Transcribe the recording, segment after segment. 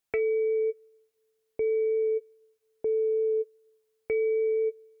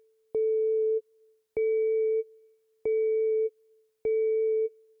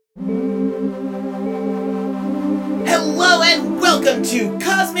welcome to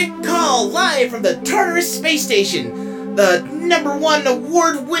Cosmic Call, live from the Tartarus Space Station, the #1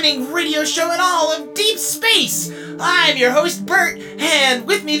 award-winning radio show in all of deep space. I'm your host, Bert, and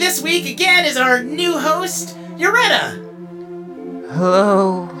with me this week again is our new host, Yoretta.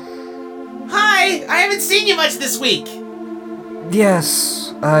 Hello. Hi, I haven't seen you much this week.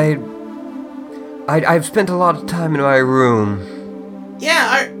 Yes, I've spent a lot of time in my room.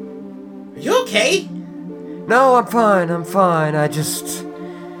 Yeah, are you okay? No, I'm fine.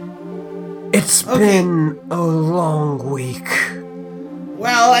 It's been a long week.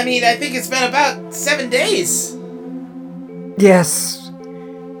 Well, I think it's been about 7 days. Yes.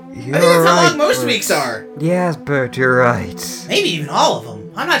 That's how long most weeks are. Yes, Bert, you're right. Maybe even all of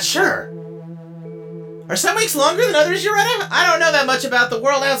them. I'm not sure. Are some weeks longer than others, Yoretta? I don't know that much about the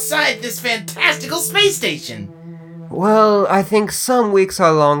world outside this fantastical space station. Well, I think some weeks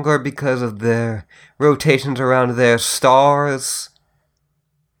are longer because of their rotations around their stars.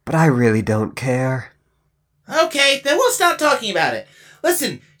 But I really don't care. Okay, then we'll stop talking about it.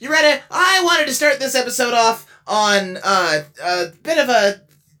 Listen, Yoretta, I wanted to start this episode off on a bit of a...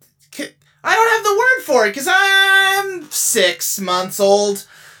 I don't have the word for it, because I'm 6 months old.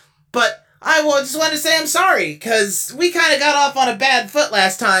 But I just wanted to say I'm sorry, because we kind of got off on a bad foot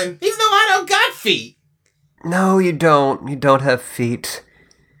last time, even though I don't got feet. No, you don't. You don't have feet.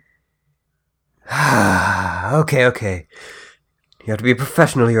 Okay. You have to be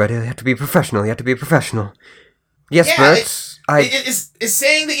professional, you have to be professional. Yes, Yeah, Bert, Is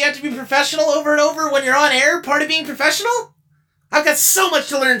saying that you have to be professional over and over when you're on air part of being professional? I've got so much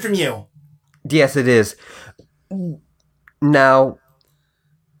to learn from you. Yes, it is. Now,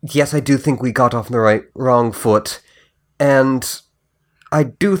 yes, I do think we got off on the wrong foot, and I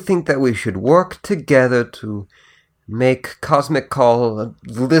do think that we should work together to make Cosmic Call a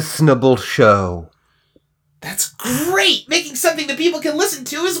listenable show. That's great! Making something that people can listen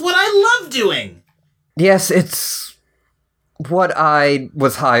to is what I love doing! Yes, it's what I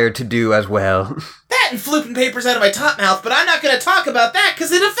was hired to do as well. That and flooping papers out of my top mouth, but I'm not going to talk about that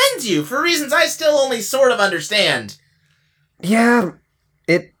because it offends you for reasons I still only sort of understand. Yeah,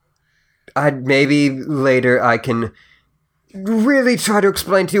 maybe later I can really try to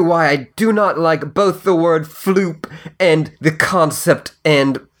explain to you why I do not like both the word floop and the concept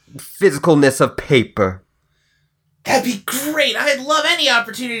and physicalness of paper. That'd be great. I'd love any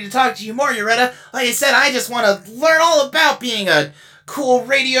opportunity to talk to you more, Yoretta. Like I said, I just want to learn all about being a cool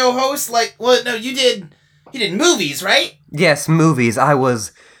radio host. You did movies, right? Yes, movies. I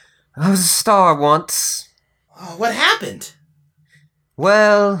was a star once. Oh, what happened?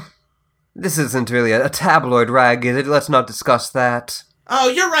 Well, this isn't really a tabloid rag, is it? Let's not discuss that. Oh,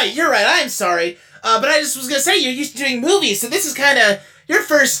 you're right. I'm sorry. But I just was going to say, you're used to doing movies, so this is kind of your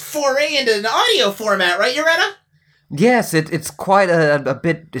first foray into an audio format, right, Yoretta? Yes, it's quite a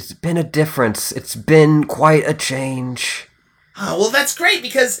bit, it's been a difference. It's been quite a change. Oh, well, that's great,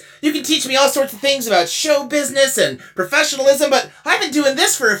 because you can teach me all sorts of things about show business and professionalism, but I've been doing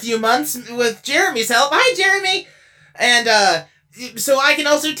this for a few months with Jeremy's help. Hi, Jeremy! And, so I can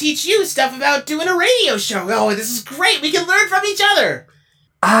also teach you stuff about doing a radio show. Oh, this is great. We can learn from each other.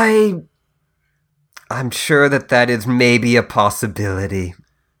 I'm sure that is maybe a possibility.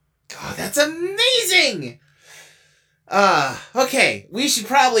 Oh, that's amazing. Okay. We should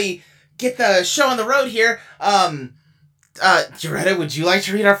probably get the show on the road here. Yoretta, would you like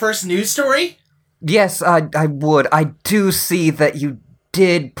to read our first news story? Yes, I would. I do see that you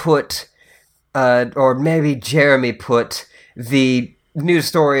did put, or maybe Jeremy put, the news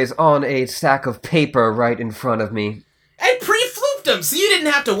stories on a stack of paper right in front of me. I pre-flooped them, so you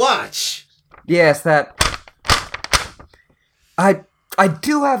didn't have to watch. Yes, I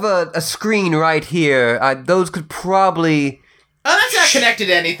do have a screen right here. Those could probably... Oh, that's not connected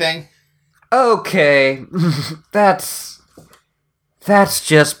to anything. Okay, that's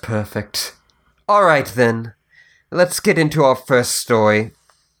just perfect. Alright then, let's get into our first story.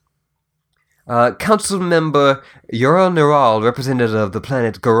 Council member Ural Neral, representative of the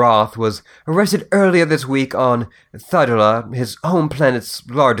planet Garath, was arrested earlier this week on Thydula, his home planet's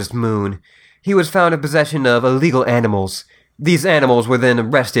largest moon. He was found in possession of illegal animals. These animals were then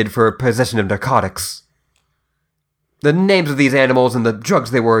arrested for possession of narcotics. The names of these animals and the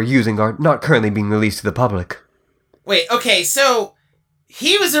drugs they were using are not currently being released to the public. Wait, okay, so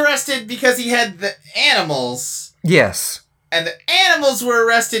he was arrested because he had the animals. Yes. And the animals were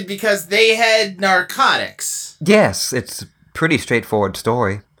arrested because they had narcotics. Yes, it's a pretty straightforward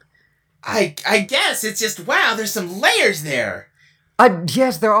story. I guess it's just, wow, there's some layers there.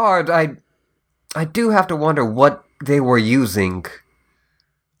 Yes, there are. I do have to wonder what they were using.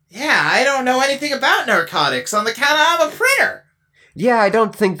 Yeah, I don't know anything about narcotics on the count of I'm a printer. Yeah, I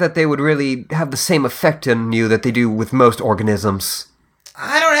don't think that they would really have the same effect on you that they do with most organisms.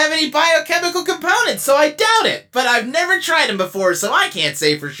 I don't have any biochemical components, so I doubt it. But I've never tried them before, so I can't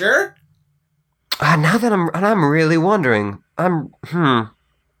say for sure. Now that I'm really wondering. Wonder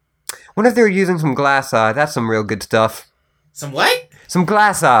if they were using some glass eye. That's some real good stuff. Some what? Some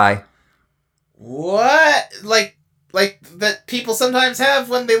glass eye. What? Like that people sometimes have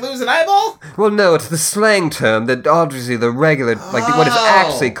when they lose an eyeball? Well, no, it's the slang term that obviously the regular, what it's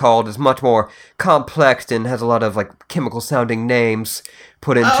actually called is much more complex and has a lot of, chemical sounding names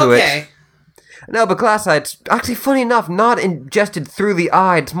put into it. No, but glass eye, it's actually, funny enough, not ingested through the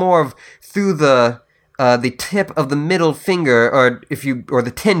eye, it's more of through the tip of the middle finger, or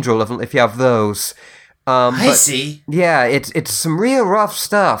the tendril, if you have those. I see. Yeah, it's some real rough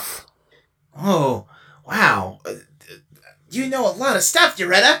stuff. Oh, wow. You know a lot of stuff,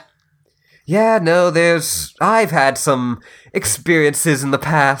 Yoretta. Yeah, no, I've had some experiences in the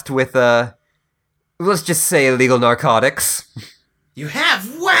past with, let's just say illegal narcotics. You have?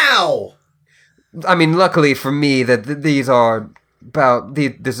 Wow! I mean, luckily for me that these are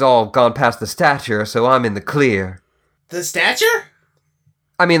this has all gone past the stature, so I'm in the clear. The stature?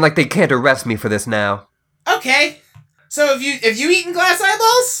 I mean, they can't arrest me for this now. Okay. So have you eaten glass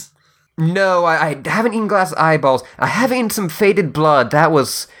eyeballs? No, I haven't eaten glass eyeballs. I have eaten some faded blood. That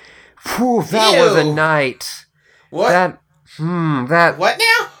was a night. What? What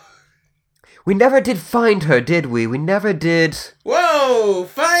now? We never did find her, did we? We never did. Whoa!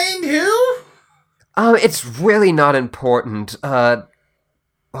 Find who? It's really not important. Although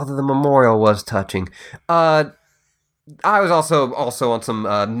the memorial was touching. I was also on some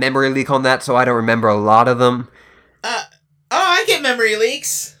memory leak on that, so I don't remember a lot of them. I get memory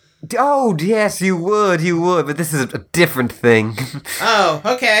leaks. Oh, yes, you would, but this is a different thing. Oh,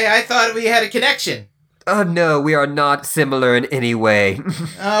 okay, I thought we had a connection. Oh, no, we are not similar in any way.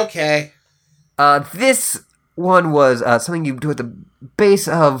 Okay. This one was something you do at the base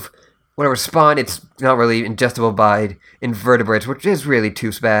of whatever spine. It's not really ingestible by invertebrates, which is really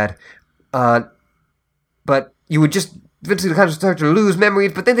too bad. But you would just eventually kind of start to lose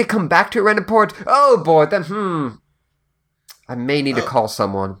memories, but then they come back to a random point. Oh, boy, then, I may need to call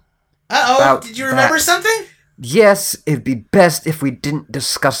someone. Uh-oh, did you remember something? Yes, it'd be best if we didn't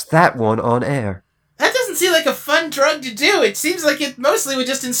discuss that one on air. That doesn't seem like a fun drug to do. It seems like it mostly would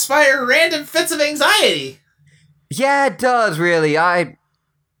just inspire random fits of anxiety. Yeah, it does, really.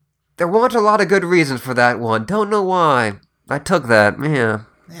 There weren't a lot of good reasons for that one. Don't know why. I took that, yeah.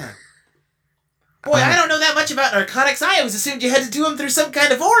 Boy, I don't know that much about narcotics. I always assumed you had to do them through some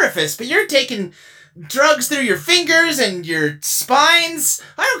kind of orifice, but you're taking drugs through your fingers and your spines.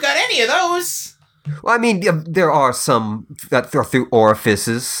 I don't got any of those. Well, I mean, there are some that are through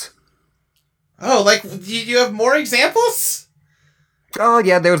orifices. Oh, do you have more examples? Oh,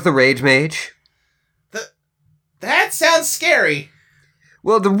 yeah, there's the Rage Mage. That sounds scary.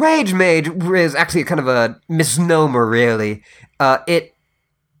 Well, the Rage Mage is actually kind of a misnomer, really.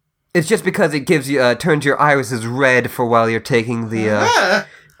 It's just because it gives you, turns your irises red for while you're taking the,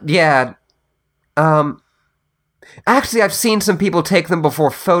 Yeah. Actually, I've seen some people take them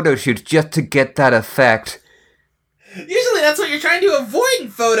before photo shoots just to get that effect. Usually that's what you're trying to avoid in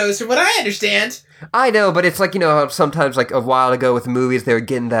photos, from what I understand. I know, but it's how sometimes, a while ago with movies, they were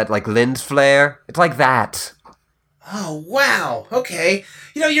getting that, lens flare. It's like that. Oh, wow. Okay.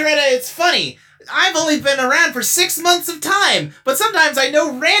 Yoretta, it's funny. I've only been around for 6 months of time, but sometimes I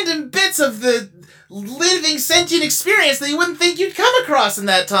know random bits of the living sentient experience that you wouldn't think you'd come across in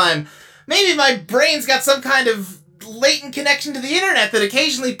that time. Maybe my brain's got some kind of latent connection to the internet that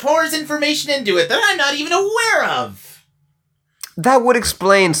occasionally pours information into it that I'm not even aware of. That would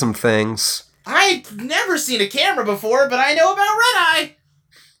explain some things. I've never seen a camera before, but I know about Red Eye.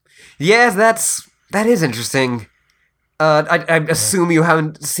 Yes, that is interesting. I assume you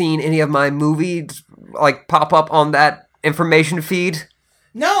haven't seen any of my movies, pop up on that information feed?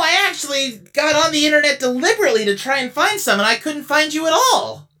 No, I actually got on the internet deliberately to try and find some, and I couldn't find you at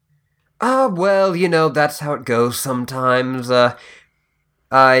all. Well, that's how it goes sometimes. I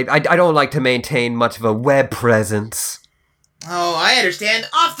don't like to maintain much of a web presence. Oh, I understand.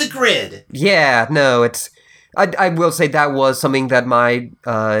 Off the grid. Yeah, no, I will say that was something that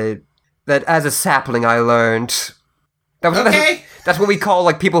that as a sapling I learned. Okay. That's what we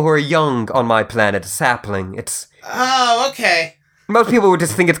call, people who are young on my planet, sapling. Oh, okay. Most people would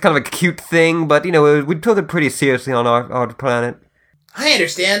just think it's kind of a cute thing, but, we took it pretty seriously on our planet. I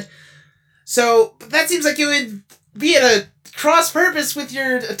understand. So, that seems like it would be at a cross-purpose with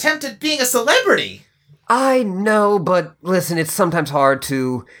your attempt at being a celebrity. I know, but listen, it's sometimes hard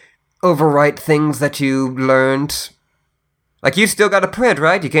to overwrite things that you learned. Like, you still gotta print,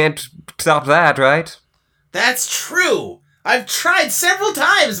 right? You can't stop that, right? That's true. I've tried several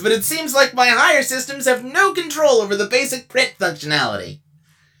times, but it seems like my higher systems have no control over the basic print functionality.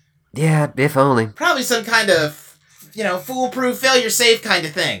 Yeah, if only. Probably some kind of, foolproof, failure-safe kind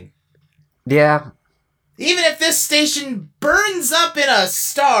of thing. Yeah. Even if this station burns up in a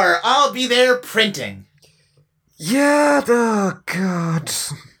star, I'll be there printing. Yeah, oh god.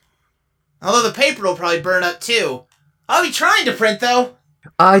 Although the paper will probably burn up too. I'll be trying to print, though.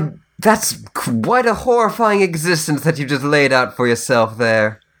 That's quite a horrifying existence that you just laid out for yourself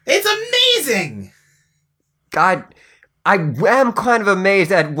there. It's amazing! I am kind of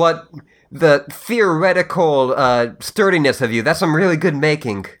amazed at what the theoretical sturdiness of you. That's some really good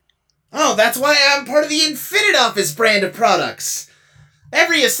making. Oh, that's why I'm part of the Infinite Office brand of products.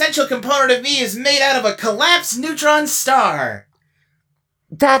 Every essential component of me is made out of a collapsed neutron star.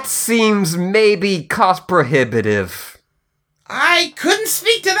 That seems maybe cost prohibitive. I couldn't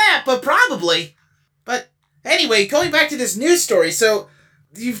speak to that, but probably. But anyway, going back to this news story, so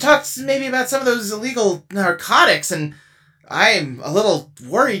you've talked maybe about some of those illegal narcotics, and I'm a little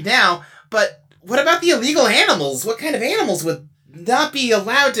worried now, but what about the illegal animals? What kind of animals would not be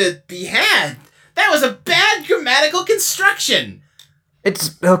allowed to be had? That was a bad grammatical construction.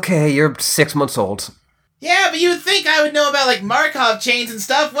 It's okay, you're 6 months old. Yeah, but you would think I would know about, like, Markov chains and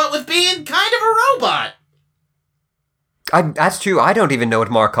stuff, what with being kind of a robot. That's true, I don't even know what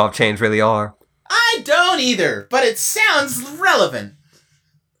Markov chains really are. I don't either, but it sounds relevant.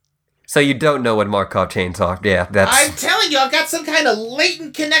 So you don't know what Markov chains are? Yeah, that's... I'm telling you, I've got some kind of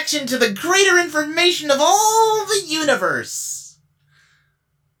latent connection to the greater information of all the universe.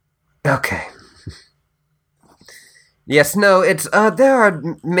 Okay. Yes, no, it's, there are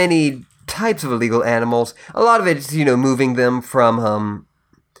many types of illegal animals. A lot of it is, moving them from,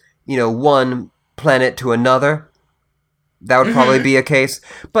 one planet to another. That would probably be a case.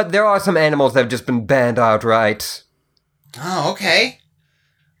 But there are some animals that have just been banned outright. Oh, okay.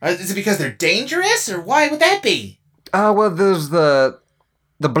 Is it because they're dangerous, or why would that be? Well, there's the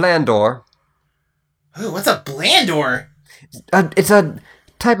Blandor. Ooh, what's a Blandor? It's a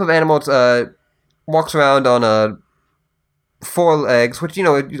type of animal that walks around on 4 legs, which,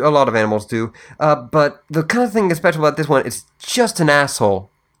 a lot of animals do. But the kind of thing that's special about this one, it's just an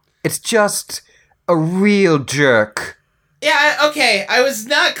asshole. It's just a real jerk. Yeah, okay, I was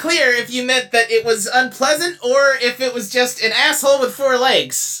not clear if you meant that it was unpleasant or if it was just an asshole with 4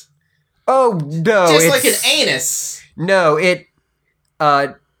 legs. Oh, no, Just like an anus. No,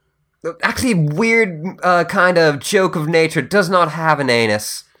 actually, weird kind of joke of nature does not have an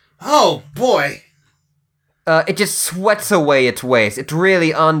anus. Oh, boy. It just sweats away its waste. It's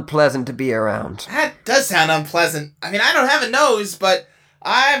really unpleasant to be around. That does sound unpleasant. I mean, I don't have a nose, but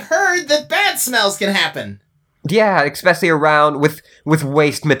I've heard that bad smells can happen. Yeah, especially around with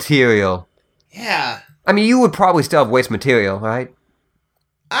waste material. Yeah. I mean, you would probably still have waste material, right?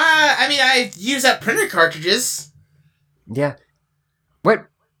 I use up printer cartridges. Yeah. Where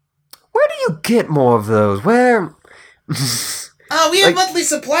do you get more of those? Where? We have monthly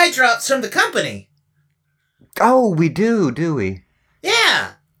supply drops from the company. Oh, we do we?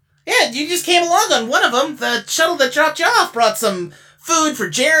 Yeah. Yeah, you just came along on one of them. The shuttle that dropped you off brought some food for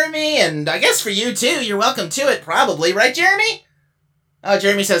Jeremy, and I guess for you, too. You're welcome to it, probably. Right, Jeremy? Oh,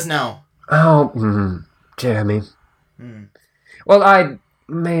 Jeremy says no. Oh, Jeremy. Well, I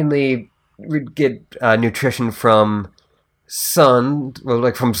mainly get nutrition from sun,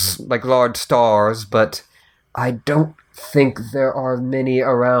 from large stars, but I don't think there are many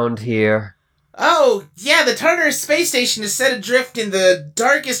around here. Oh, yeah, the Tartarus space station is set adrift in the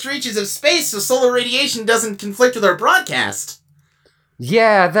darkest reaches of space so solar radiation doesn't conflict with our broadcast.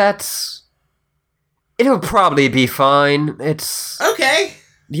 Yeah, it'll probably be fine. It's... Okay.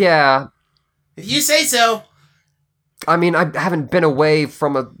 Yeah. If you say so. I mean, I haven't been away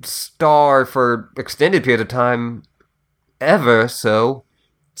from a star for extended period of time ever, so...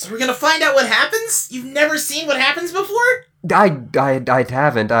 So we're gonna find out what happens? You've never seen what happens before? I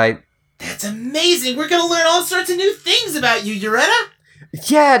haven't, That's amazing! We're gonna learn all sorts of new things about you, Yoretta!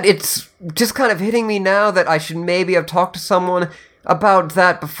 Yeah, it's just kind of hitting me now that I should maybe have talked to someone about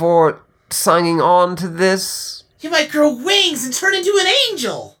that before signing on to this. You might grow wings and turn into an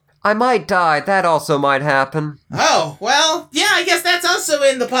angel! I might die, that also might happen. Oh, well, yeah, I guess that's also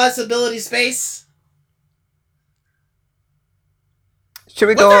in the possibility space. Should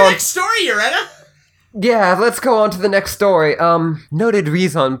we go What's our on? next story, Yoretta? Yeah, let's go on to the next story. Noted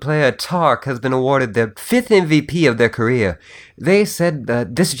Rezon player Tark has been awarded their 5th MVP of their career. They said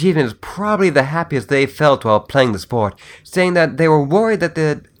that this achievement is probably the happiest they felt while playing the sport, saying that they were worried that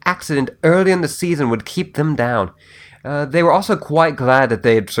the accident early in the season would keep them down. They were also quite glad that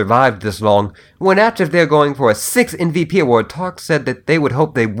they had survived this long. When asked if they were going for a 6th MVP award, Tark said that they would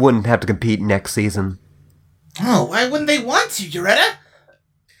hope they wouldn't have to compete next season. Oh, why wouldn't they want to, Yoretta?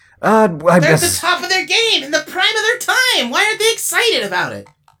 I They're guess... at the top of their game, in the prime of their time. Why aren't they excited about it?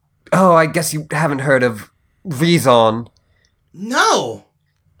 Oh, I guess you haven't heard of Rezon. No.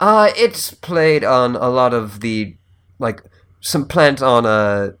 It's played on a lot of the, some planets on,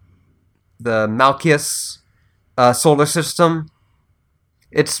 the Malkius, solar system.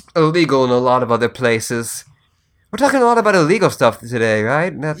 It's illegal in a lot of other places. We're talking a lot about illegal stuff today,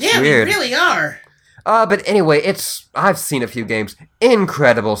 right? That's weird. We really are. But anyway, I've seen a few games.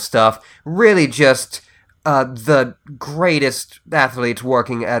 Incredible stuff. Really just, the greatest athletes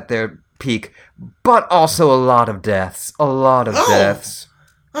working at their peak. But also a lot of deaths. A lot of deaths.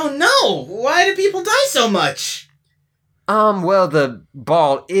 Oh no! Why do people die so much? Well, the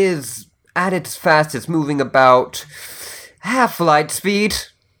ball is at its fastest, moving about half light speed.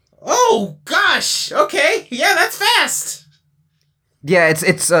 Oh gosh! Okay, yeah, that's fast! Yeah,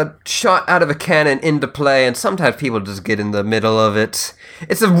 it's a shot out of a cannon into play, and sometimes people just get in the middle of it.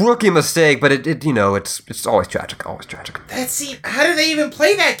 It's a rookie mistake, but it's always tragic, always tragic. How do they even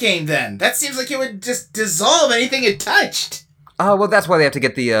play that game then? That seems like it would just dissolve anything it touched. Well, that's why they have to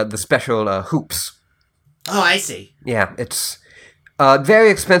get the special hoops. Oh, I see. Yeah, it's very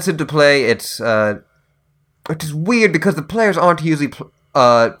expensive to play. Which is weird because the players aren't usually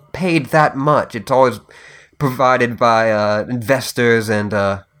paid that much. It's always provided by investors and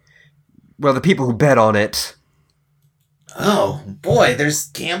the people who bet on it. Oh boy, there's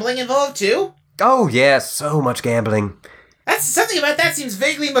gambling involved too? Oh yeah, so much gambling. Something about that seems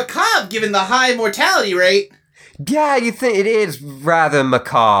vaguely macabre given the high mortality rate. Yeah, you think it is rather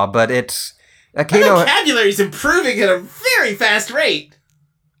macabre, but it's... My vocabulary's improving at a very fast rate.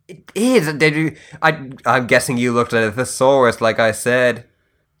 It is. I'm guessing you looked at a thesaurus, like I said.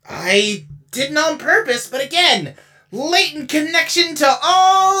 I didn't on purpose, but again, latent connection to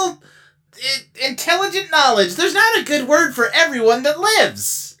all intelligent knowledge. There's not a good word for everyone that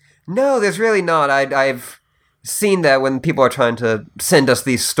lives. No, there's really not. I've seen that when people are trying to send us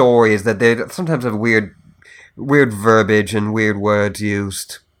these stories, that they sometimes have weird verbiage and weird words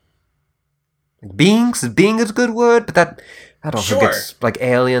used. Being is a good word, but that also gets,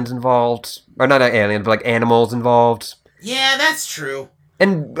 aliens involved. Or not aliens, but, animals involved. Yeah, that's true.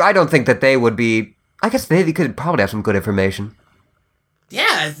 And I don't think that they would be... I guess they could probably have some good information.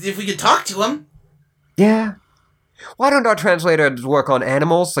 Yeah, if we could talk to them. Yeah. Why don't our translators work on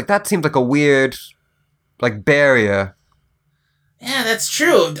animals? That seems like a weird, barrier. Yeah, that's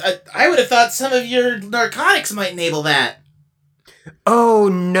true. I would have thought some of your narcotics might enable that. Oh,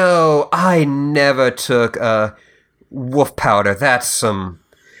 no. I never took, wolf powder. That's some...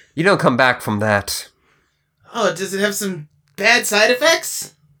 You don't come back from that. Oh, does it have some bad side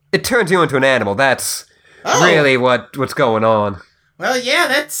effects? It turns you into an animal. That's really what's going on. Well, yeah,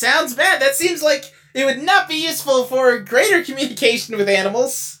 that sounds bad. That seems like it would not be useful for greater communication with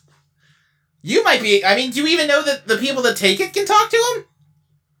animals. You might be... I mean, do you even know that the people that take it can talk to them?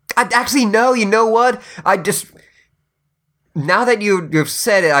 Actually, no. You know what? Now that you've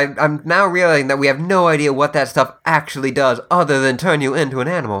said it, I'm now realizing that we have no idea what that stuff actually does other than turn you into an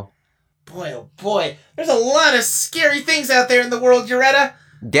animal. Boy, oh boy. There's a lot of scary things out there in the world, Yoretta.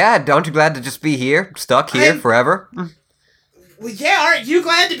 Yeah, aren't you glad to just be here? Stuck here forever? Well, yeah, aren't you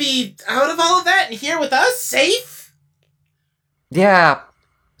glad to be out of all of that and here with us? Safe? Yeah,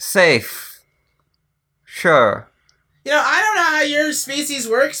 safe. Sure. You know, I don't know how your species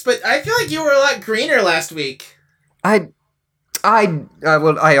works, but I feel like you were a lot greener last week. I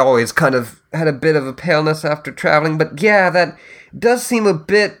always kind of had a bit of a paleness after traveling, but yeah, that does seem a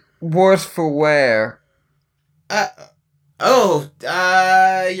bit worse for wear.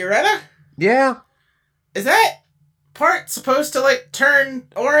 Yoretta? Yeah? Is that part supposed to, turn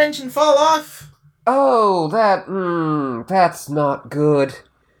orange and fall off? Oh, that's not good.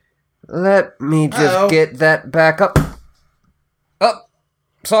 Let me just get that back up. Oh,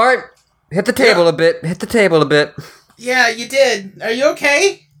 sorry. Hit the table a bit. Yeah, you did. Are you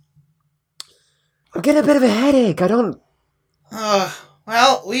okay? I'm getting a bit of a headache.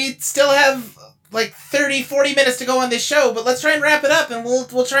 Well, we still have 30, 40 minutes to go on this show, but let's try and wrap it up and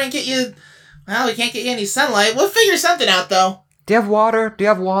we'll try and get you... Well, we can't get you any sunlight. We'll figure something out, though. Do you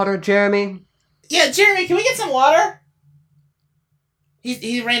have water, Jeremy? Yeah, Jeremy, can we get some water?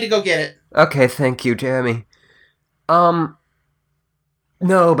 He ran to go get it. Okay, thank you, Jeremy. No,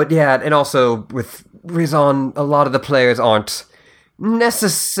 but yeah, and also with Rezon, a lot of the players aren't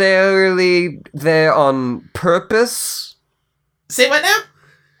necessarily there on purpose. Say what now?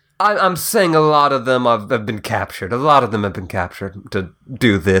 I'm saying a lot of them have been captured. A lot of them have been captured to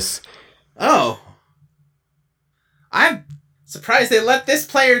do this. Oh. I'm surprised they let this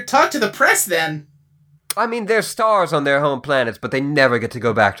player talk to the press then. I mean, they're stars on their home planets, but they never get to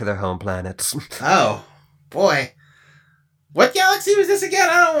go back to their home planets. Oh, boy. What galaxy was this again?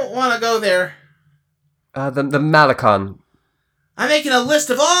 I don't want to go there. The Malicon. I'm making a list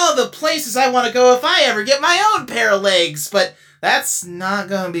of all the places I want to go if I ever get my own pair of legs, but that's not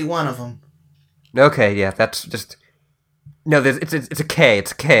going to be one of them. Okay, yeah, that's just... No, it's a K,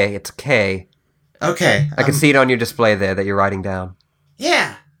 it's a K, it's a K. Okay. I can see it on your display there that you're writing down.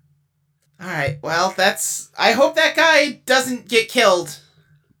 Yeah. Alright, well, I hope that guy doesn't get killed.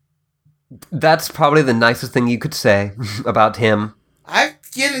 That's probably the nicest thing you could say about him. I'm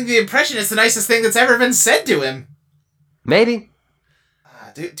getting the impression it's the nicest thing that's ever been said to him. Maybe.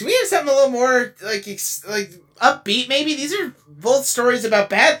 Do we have something a little more, like upbeat, maybe? These are both stories about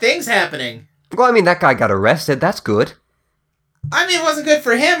bad things happening. Well, I mean, that guy got arrested, that's good. I mean, it wasn't good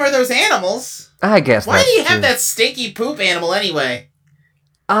for him or those animals. I guess Why that's do you have true. that stinky poop animal anyway?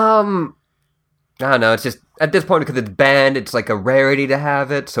 I don't know, it's just, at this point, because it's banned, it's like a rarity to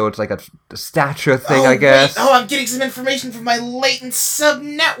have it, so it's like a stature thing, I guess. Wait. Oh, I'm getting some information from my latent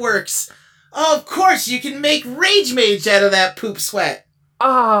sub-networks. Oh, of course, you can make Rage Mage out of that poop sweat.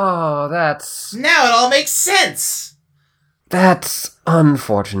 Oh, that's Now it all makes sense.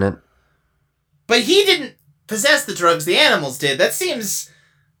 unfortunate. But he didn't possess the drugs, the animals did. That seems...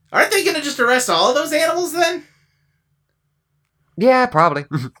 Aren't they gonna just arrest all of those animals then? Yeah, probably.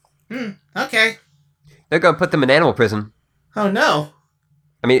 Okay. They're gonna put them in animal prison. Oh no.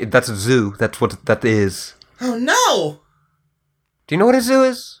 I mean, that's a zoo. That's what that is. Oh no! Do you know what a zoo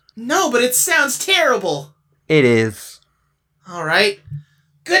is? No, but it sounds terrible. It is. Alright.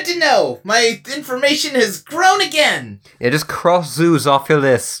 Good to know. My information has grown again. Yeah, just cross zoos off your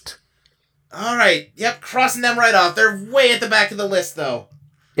list. Alright. Yep, crossing them right off. They're way at the back of the list, though.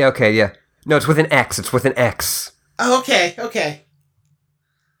 Yeah, okay, yeah. No, it's with an X. It's with an X. Oh, okay.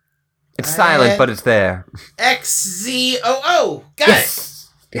 It's silent, but it's there. XZOO. Got Yes.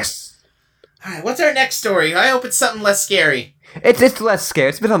 Yes. it. Alright, what's our next story? I hope it's something less scary. It's less scary.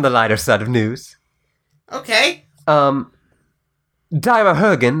 It's been on the lighter side of news. Okay. Daima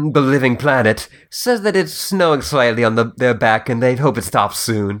Hergen, the living planet, says that it's snowing slightly on their back and they hope it stops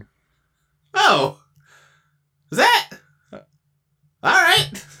soon. Oh. Is that...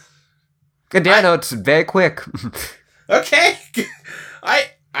 Alright. Good, yeah, no, it's very quick. Okay.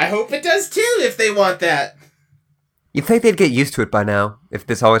 I hope it does too, if they want that. You'd think they'd get used to it by now, if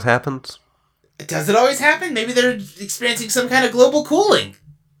this always happens. Does it always happen? Maybe they're experiencing some kind of global cooling.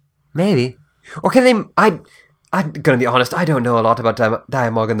 Maybe. Or can they... I'm gonna be honest, I don't know a lot about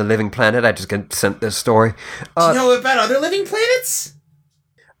Diamog and the living planet. I just get sent this story. Do you know about other living planets?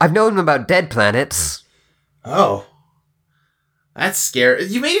 I've known about dead planets. Oh. That's scary.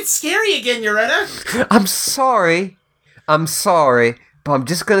 You made it scary again, Yoretta. I'm sorry, but I'm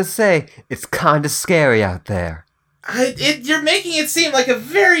just gonna say, it's kinda scary out there. You're making it seem like a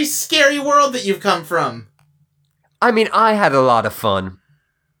very scary world that you've come from. I mean, I had a lot of fun.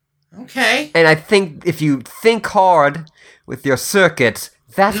 Okay. And I think if you think hard with your circuits,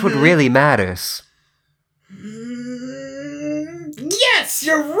 that's what really matters. Yes,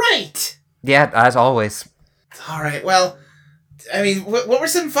 you're right! Yeah, as always. Alright, well, I mean, what were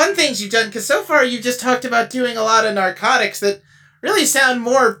some fun things you've done? Because so far you've just talked about doing a lot of narcotics that really sound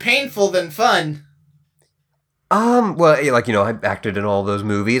more painful than fun. Well, like, you know, I acted in all those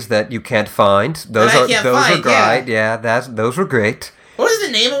movies that you can't find. Those That I are can't those find, are great. Yeah, those were great. What was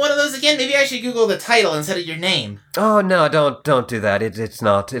the name of one of those again? Maybe I should Google the title instead of your name. Oh no, don't do that. It's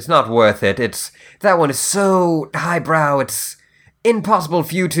not worth it. That one is so highbrow. It's impossible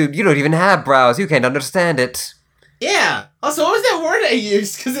for you to. You don't even have brows. You can't understand it. Yeah. Also, what was that word I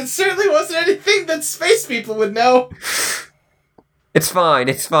used? Because it certainly wasn't anything that space people would know. It's fine.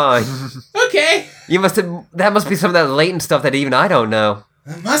 Okay. That must be some of that latent stuff that even I don't know.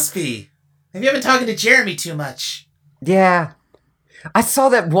 It must be. Maybe I've been talking to Jeremy too much. Yeah. I saw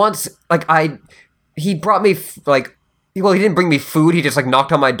that once, he brought me, he didn't bring me food, he just,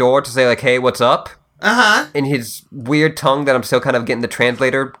 knocked on my door to say, hey, what's up? Uh-huh. In his weird tongue that I'm still kind of getting the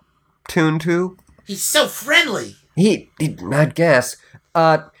translator tuned to. He's so friendly. He I'd guess.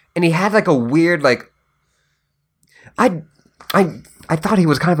 And he had, a weird, I thought he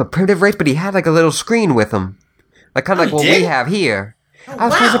was kind of a primitive race, but he had, a little screen with him. Kind of what we have here. Oh, I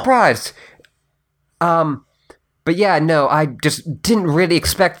was kind wow. of surprised. But yeah, no, I just didn't really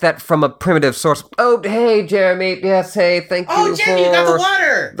expect that from a primitive source. Oh, hey, Jeremy. Yes, hey, thank you Oh, Jeremy, you got the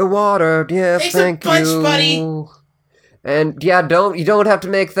water. The water, yes, Thanks thank a bunch, you. buddy. And yeah, you don't have to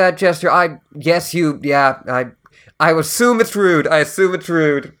make that gesture. I assume it's rude. I assume it's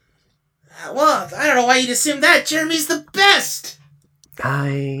rude. Well, I don't know why you'd assume that. Jeremy's the best!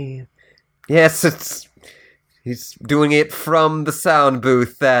 Yes, he's doing it from the sound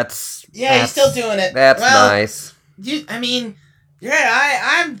booth. He's still doing it. That's nice. You're right,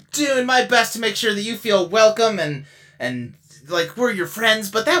 I'm doing my best to make sure that you feel welcome and like we're your friends,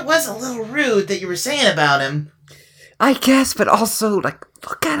 but that was a little rude that you were saying about him. I guess, but also, like,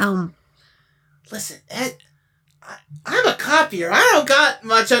 look at him. Listen, Ed, I'm a cop here. I don't got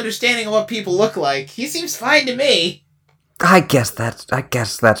much understanding of what people look like. He seems fine to me. I guess that's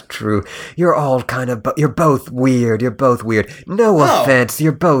true. You're both weird. No offense,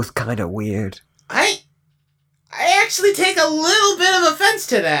 you're both kind of weird. I actually take a little bit of offense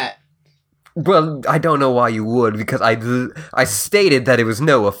to that. Well, I don't know why you would, because I stated that it was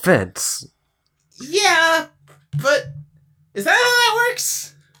no offense. Yeah, but is that how that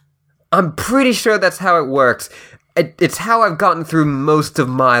works? I'm pretty sure that's how it works. It's how I've gotten through most of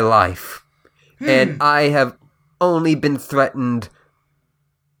my life. And I have only been threatened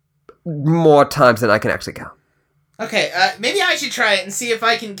more times than I can actually count. Okay, maybe I should try it and see if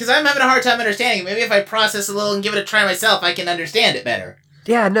I can, because I'm having a hard time understanding it. Maybe if I process a little and give it a try myself, I can understand it better.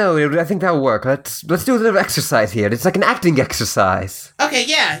 Yeah, no, I think that'll work. Let's do a little exercise here. It's like an acting exercise. Okay,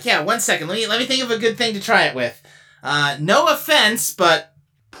 yeah, 1 second. Let me think of a good thing to try it with. No offense, but...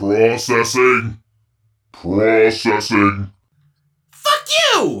 Processing. Fuck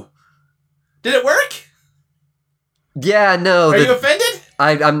you! Did it work? Yeah, no. Are you offended?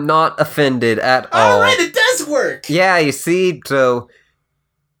 I'm not offended at all. Alright, it does work! Yeah, you see, so...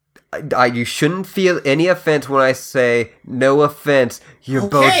 you shouldn't feel any offense when I say, no offense, you're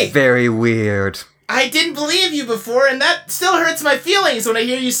both very weird. I didn't believe you before, and that still hurts my feelings when I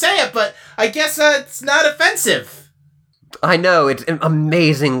hear you say it, but I guess it's not offensive. I know, it's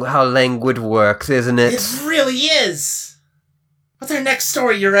amazing how language works, isn't it? It really is. What's our next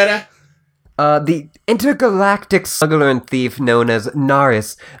story, Yoretta? The intergalactic smuggler and thief known as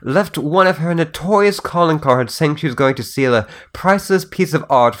Naris left one of her notorious calling cards saying she was going to steal a priceless piece of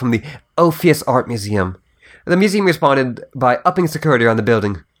art from the Ophius Art Museum. The museum responded by upping security around the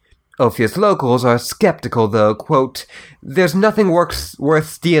building. Ophius locals are skeptical, though, quote, "There's nothing worth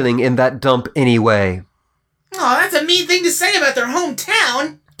stealing in that dump anyway." Oh, that's a mean thing to say about their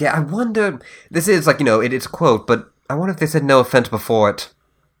hometown! Yeah, I wonder... This is, like, it's a quote, but I wonder if they said no offense before it.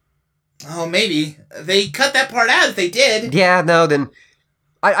 Oh, maybe. They cut that part out if they did. Yeah, no, then...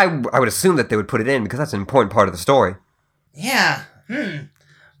 I would assume that they would put it in, because that's an important part of the story. Yeah,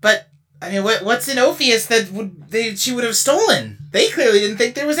 But, I mean, what's in Ophius that she would have stolen? They clearly didn't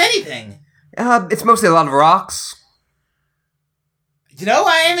think there was anything. It's mostly a lot of rocks. You know,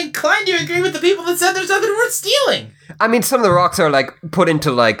 I am inclined to agree with the people that said there's nothing worth stealing. I mean, some of the rocks are, like, put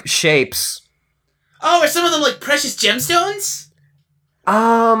into, like, shapes. Oh, are some of them, like, precious gemstones?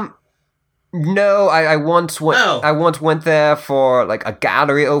 No, I once went there for, like, a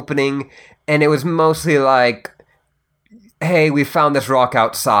gallery opening, and it was mostly like, hey, we found this rock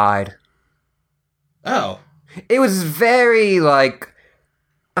outside. Oh. It was very, like,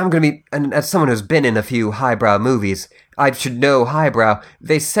 and as someone who's been in a few highbrow movies, I should know highbrow.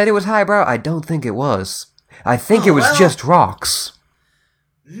 They said it was highbrow, I don't think it was. I think it was just rocks.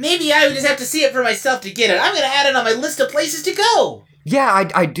 Maybe I would just have to see it for myself to get it. I'm gonna add it on my list of places to go. Yeah,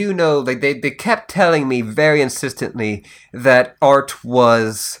 I do know, like, they kept telling me very insistently that art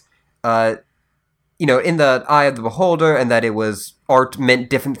was, in the eye of the beholder, and that art meant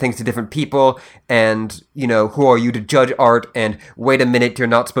different things to different people, and, who are you to judge art, and wait a minute, you're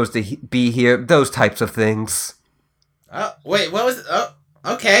not supposed to be here, those types of things. Oh, wait, what was it? Oh,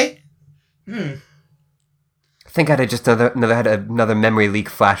 okay. I think I had just another memory leak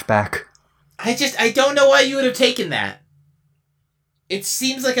flashback. I don't know why you would have taken that. It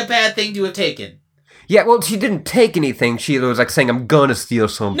seems like a bad thing to have taken. Yeah, well, she didn't take anything. She was, like, saying, I'm gonna steal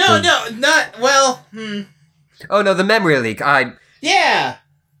something. No, Oh, no, the memory leak. Yeah!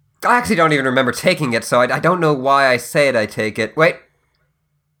 I actually don't even remember taking it, so I don't know why I said I take it. Wait.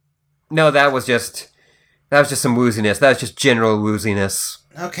 No, that was just some wooziness. That was just general wooziness.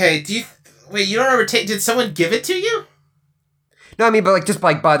 Okay, you don't remember did someone give it to you? No, I mean, but, like, just,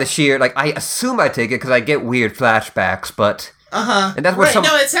 like, by the sheer, like, I assume I take it because I get weird flashbacks, but... Uh-huh. And that's what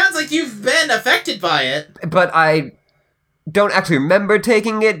no, it sounds like you've been affected by it. But I don't actually remember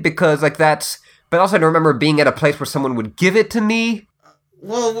taking it because, like, but also I don't remember being at a place where someone would give it to me.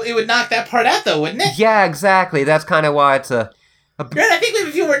 Well, it would knock that part out, though, wouldn't it? Yeah, exactly. That's kind of why it's Grant, I think we have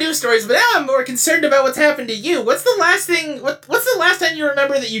a few more news stories, but now I'm more concerned about what's happened to you. What's the last time you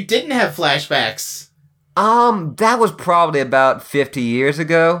remember that you didn't have flashbacks? That was probably about 50 years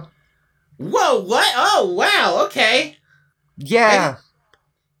ago. Whoa, what? Oh, wow, okay. Yeah.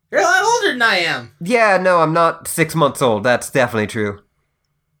 You're a lot older than I am. Yeah, no, I'm not 6 months old. That's definitely true.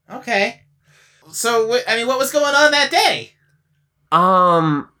 Okay. So, what was going on that day?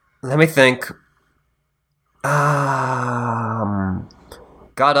 Let me think.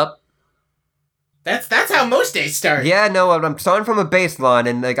 Got up. That's how most days start. Yeah, no, I'm starting from a baseline,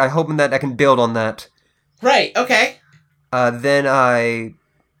 and I'm hoping that I can build on that. Right, okay. Then I,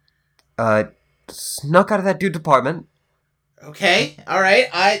 snuck out of that dude's apartment. Okay, alright.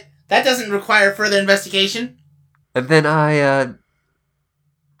 That doesn't require further investigation. And then I,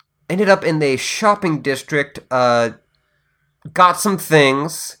 ended up in the shopping district, got some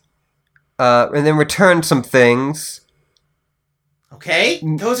things, and then returned some things. Okay,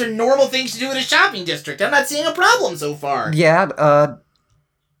 those are normal things to do in a shopping district. I'm not seeing a problem so far. Yeah,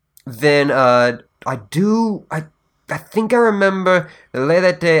 then, I think I remember that later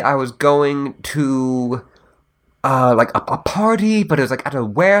that day I was going to, a party, but it was, at a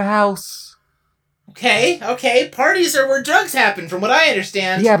warehouse. Okay. Parties are where drugs happen, from what I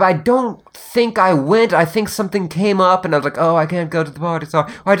understand. Yeah, but I don't think I went. I think something came up, and I was like, oh, I can't go to the party,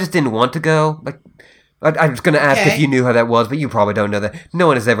 sorry. Or I just didn't want to go. I was going to ask if you knew how that was, but you probably don't know that. No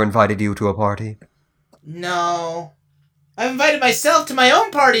one has ever invited you to a party. No. I've invited myself to my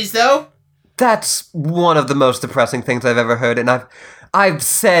own parties, though. That's one of the most depressing things I've ever heard, and I've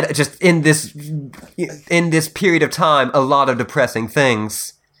said just in this period of time a lot of depressing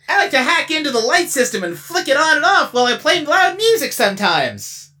things. I like to hack into the light system and flick it on and off while I play loud music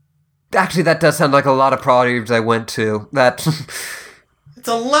sometimes. Actually, that does sound like a lot of parties I went to. It's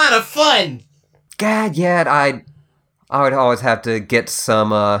a lot of fun. God, yeah, I would always have to get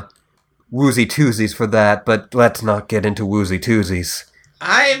some woozy-toozies for that, but let's not get into woozy-toozies.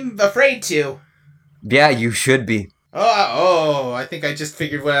 I'm afraid to. Yeah, you should be. Oh, I think I just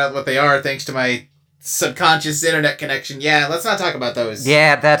figured out what they are thanks to my subconscious internet connection. Yeah, let's not talk about those.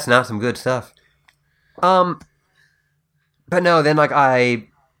 Yeah, that's not some good stuff. But no, then, I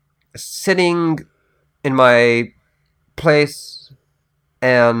sitting in my place,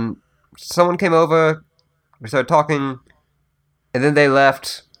 and someone came over, we started talking, and then they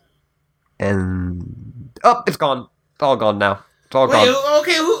left, and... Oh, it's gone. It's all gone now. It's all gone.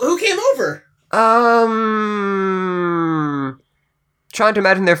 Okay, who came over? Trying to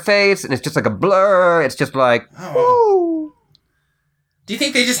imagine their face, and it's just like a blur. It's just like, oh. Do you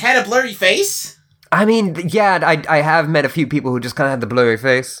think they just had a blurry face? I mean, yeah, I have met a few people who just kind of had the blurry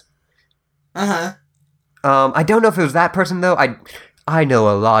face. Uh-huh. I don't know if it was that person, though. I know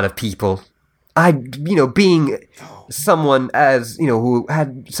a lot of people. Being someone as, who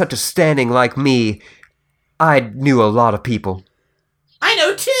had such a standing like me, I knew a lot of people. I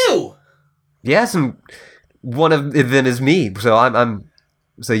know too! Yes, and one of them is me, so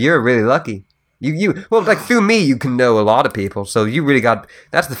so you're really lucky. Through me, you can know a lot of people, so you really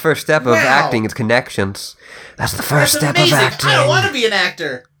that's the first step of acting, is connections. That's the first step amazing. of acting. I don't want to be an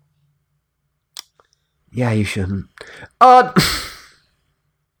actor. Yeah, you shouldn't.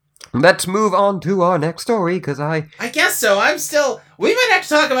 Let's move on to our next story, because I guess so. We might have to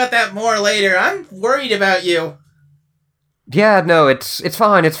talk about that more later. I'm worried about you. Yeah, no, it's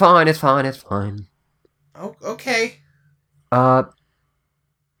fine. Oh, okay.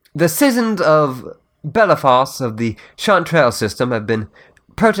 The citizens of Belafos of the Chantrell system have been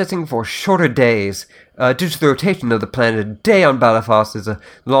protesting for shorter days, due to the rotation of the planet. A day on Belafos is as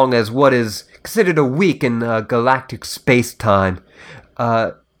long as what is considered a week in galactic space-time.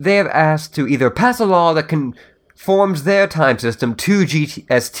 They have asked to either pass a law that conforms their time system to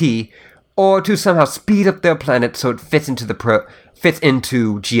GST, or to somehow speed up their planet so it fits into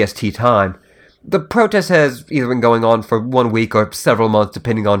GST time. The protest has either been going on for 1 week or several months,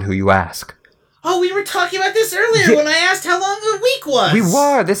 depending on who you ask. Oh, we were talking about this earlier when I asked how long a week was. We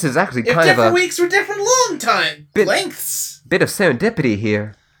were. This is actually kind of different weeks were different long time lengths. Bit of serendipity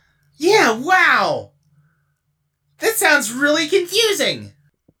here. Yeah, wow. That sounds really confusing.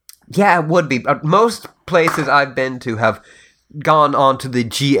 Yeah, it would be. Most places I've been to have gone on to the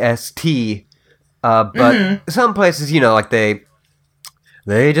GST, but some places,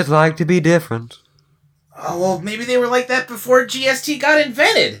 they just like to be different. Oh, well, maybe they were like that before GST got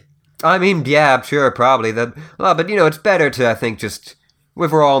invented. I mean, yeah, sure, probably. But, it's better to, I think, just...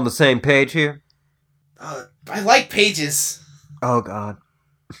 If we're all on the same page here. I like pages. Oh, God.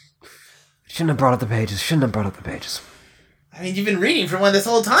 Shouldn't have brought up the pages. I mean, you've been reading for one this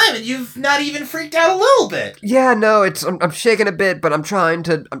whole time, and you've not even freaked out a little bit. Yeah, no, I'm shaking a bit, but I'm trying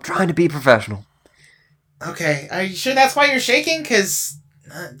to be professional. Okay, are you sure that's why you're shaking? Because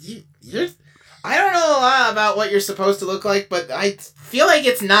you're I don't know a lot about what you're supposed to look like, but I feel like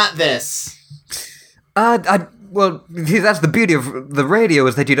it's not this. Well, see, that's the beauty of the radio,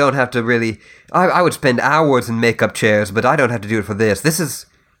 is that you don't have to really... I would spend hours in makeup chairs, but I don't have to do it for this. This is...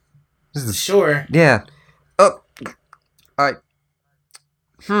 Sure. Yeah. Oh, that...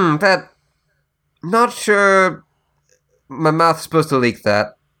 Not sure my mouth's supposed to leak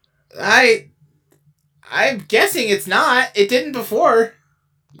that. I'm guessing it's not. It didn't before.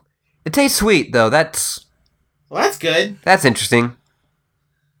 It tastes sweet, though. Well, that's good. That's interesting.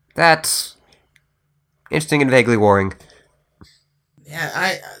 That's... interesting and vaguely worrying.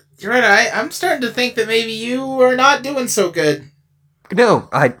 Yeah, you're right. I'm starting to think that maybe you are not doing so good. No,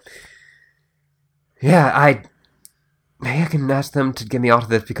 maybe I can ask them to get me out of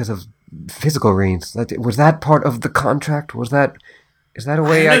this because of physical reasons. Was that part of the contract? Is that a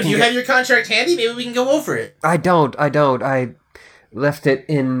way I can do you have your contract handy? Maybe we can go over it. I don't. I left it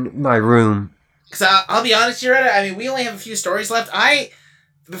in my room. Because I'll be honest, Yoretta, I mean, we only have a few stories left.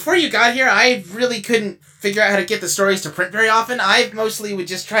 Before you got here, I really couldn't figure out how to get the stories to print very often. I mostly would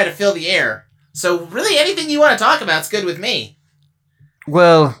just try to fill the air. So really anything you want to talk about is good with me.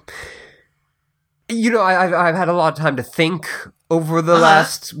 Well, I've had a lot of time to think over the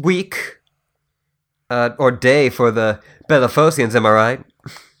last week. Or day for the Belaphosians, am I right?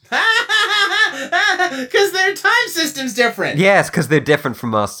 Because their time system's different. Yes, because they're different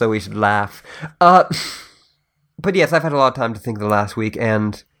from us, so we should laugh. But yes, I've had a lot of time to think the last week,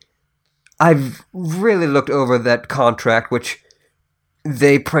 and I've really looked over that contract, which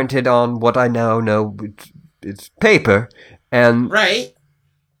they printed on what I now know it's paper, and right,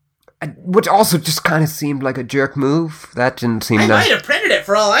 which also just kind of seemed like a jerk move. That didn't seem. I might have printed it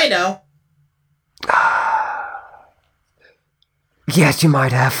for all I know. Yes, you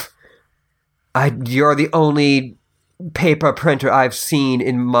might have. You're the only paper printer I've seen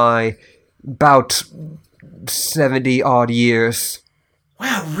in my about 70-odd years.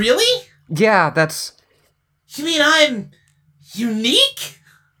 Wow, really? Yeah, that's... You mean I'm unique?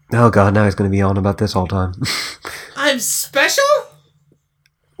 Oh god, now he's going to be on about this all the time. I'm special?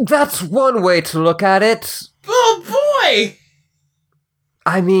 That's one way to look at it. Oh boy!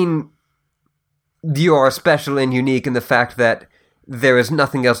 I mean, you are special and unique in the fact that there is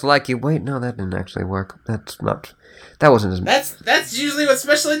nothing else like you. Wait, no, that didn't actually work. That wasn't as... That's usually what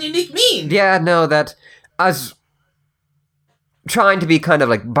special and unique mean. Yeah, no, I was trying to be kind of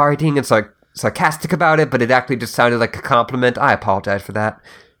like biting and sarcastic about it, but it actually just sounded like a compliment. I apologize for that.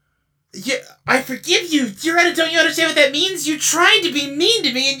 Yeah, I forgive you. Yoretta, don't you understand what that means? You tried to be mean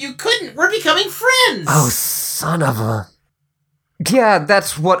to me and you couldn't. We're becoming friends. Oh, son of a... Yeah,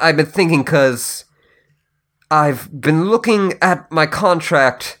 that's what I've been thinking, because I've been looking at my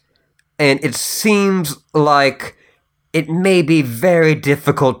contract, and it seems like it may be very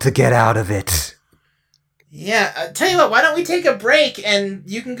difficult to get out of it. Yeah, tell you what, why don't we take a break, and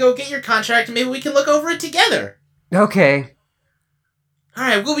you can go get your contract, and maybe we can look over it together. Okay.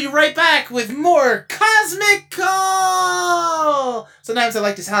 Alright, we'll be right back with more Cosmic Call! Sometimes I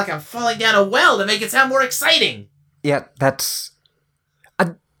like to sound like I'm falling down a well to make it sound more exciting. Yeah, that's...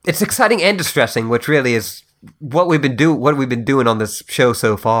 it's exciting and distressing, which really is what we've been doing on this show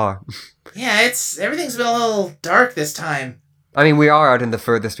so far. Yeah, everything's been a little dark this time. I mean, we are out in the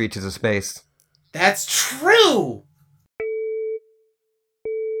furthest reaches of space. That's true!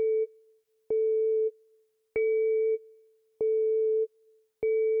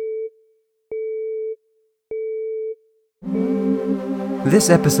 This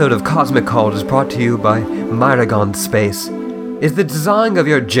episode of Cosmic Call is brought to you by Myragon Space. Is the design of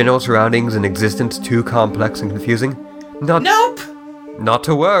your general surroundings and existence too complex and confusing? Nope! Not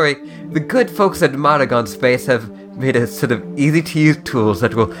to worry. The good folks at Myragon Space have made a set of easy-to-use tools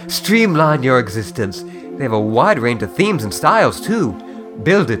that will streamline your existence. They have a wide range of themes and styles, too.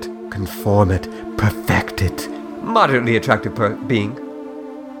 Build it, conform it, perfect it. Moderately attractive being.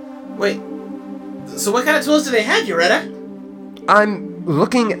 Wait, so what kind of tools do they have, Yoretta? I'm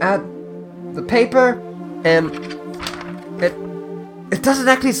looking at the paper, and it doesn't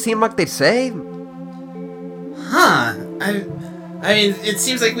actually seem like they say. Huh. I mean, it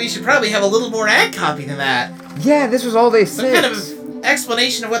seems like we should probably have a little more ad copy than that. Yeah, this was all they Some said. kind of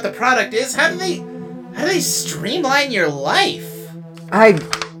explanation of what the product is. How do they streamline your life?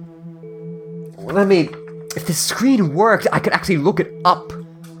 If the screen worked, I could actually look it up.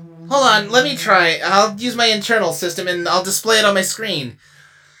 Hold on, let me try. I'll use my internal system and I'll display it on my screen.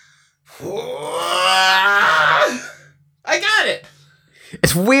 I got it!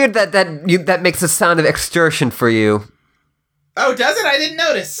 It's weird that makes a sound of exertion for you. Oh, does it? I didn't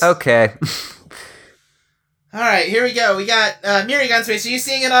notice. Okay. Alright, here we go. We got Miragon Space. Are you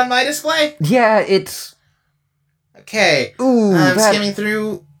seeing it on my display? Yeah, it's... Okay. Ooh, I'm that... skimming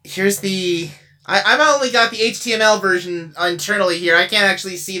through. Here's the... I've only got the HTML version internally here. I can't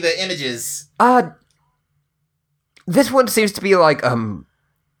actually see the images. This one seems to be like, kind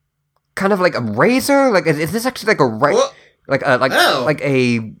of like a razor? Like, is this actually like a...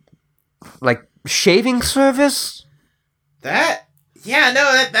 Like shaving service? That? Yeah,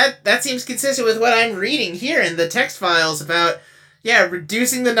 no, that seems consistent with what I'm reading here in the text files about,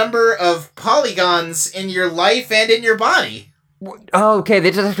 reducing the number of polygons in your life and in your body. Oh, okay, they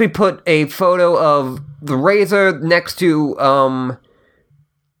just actually put a photo of the razor next to,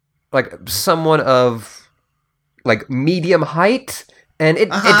 like, someone of, like, medium height, and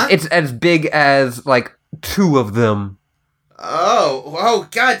it's as big as, like, two of them. Oh,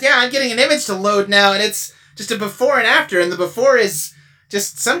 God, yeah, I'm getting an image to load now, and it's just a before and after, and the before is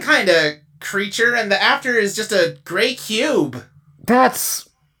just some kind of creature, and the after is just a gray cube. That's...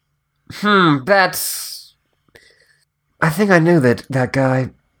 I think I knew that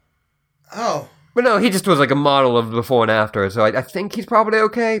guy. Oh. But no, he just was like a model of the before and after, so I think he's probably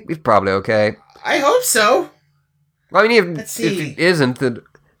okay. He's probably okay. I hope so. I mean, if he isn't, then,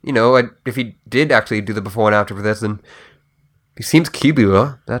 if he did actually do the before and after for this, then he seems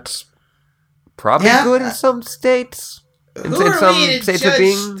cubular. That's probably good in some states. In some states of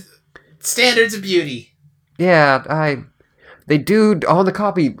being standards of beauty. Yeah, they do, on the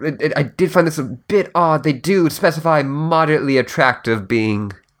copy, I did find this a bit odd, they do specify moderately attractive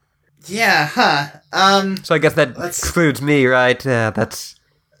being. Yeah, huh. So I guess that excludes me, right? That's...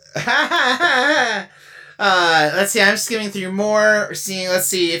 let's see, I'm skimming through more, let's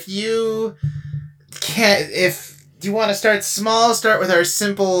see, if you want to start small, start with our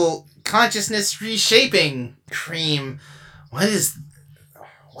simple consciousness reshaping cream. What?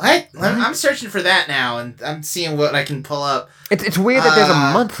 I'm searching for that now, and I'm seeing what I can pull up. It's weird that there's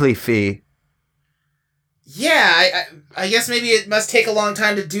a monthly fee. Yeah, I guess maybe it must take a long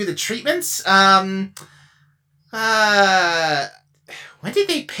time to do the treatments. When did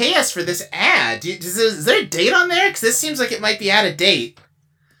they pay us for this ad? Is there a date on there? Because this seems like it might be out of date.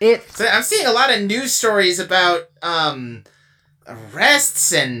 So I'm seeing a lot of news stories about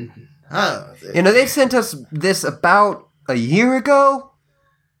arrests and... they sent us this about a year ago?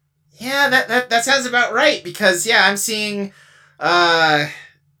 Yeah, that sounds about right, because, I'm seeing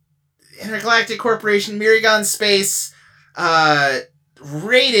Intergalactic Corporation, Miragon Space,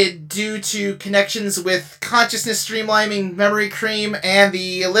 raided due to connections with consciousness streamlining memory cream and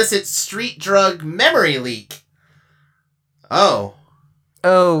the illicit street drug memory leak. Oh.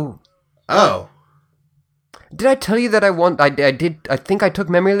 Did I tell you that I think I took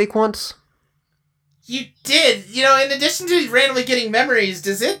memory leak once? You did. In addition to randomly getting memories,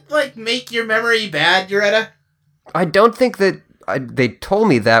 does it, make your memory bad, Uretta? I don't think that they told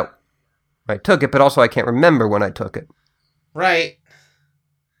me that I took it, but also I can't remember when I took it. Right.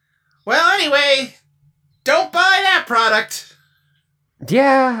 Well, anyway, don't buy that product.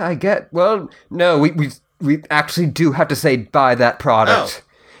 Yeah, I get... Well, no, we actually do have to say buy that product.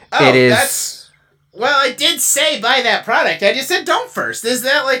 Oh, it is... that's... Well, I did say buy that product. I just said don't first. Is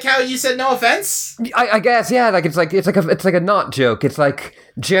that how you said no offense? I guess, yeah. It's like a not joke. It's like,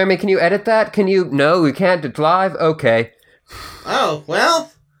 Jeremy, can you edit that? Can you? No, we can't. It's live. Okay. Oh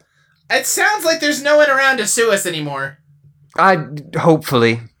well, it sounds like there's no one around to sue us anymore.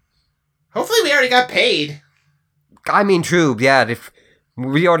 Hopefully. Hopefully, we already got paid. I mean, true. Yeah. If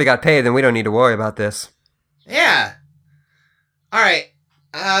we already got paid, then we don't need to worry about this. Yeah. All right.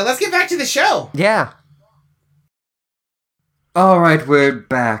 Let's get back to the show. Yeah. Alright, we're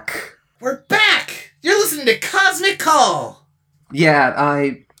back. We're back! You're listening to Cosmic Call! Yeah,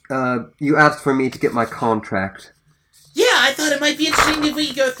 you asked for me to get my contract. Yeah, I thought it might be interesting if we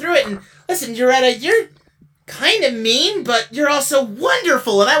could go through it, and listen, Uretta, you're kind of mean, but you're also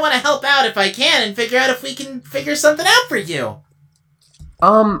wonderful, and I want to help out if I can and figure out if we can figure something out for you.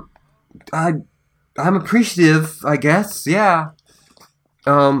 I'm appreciative, I guess, yeah.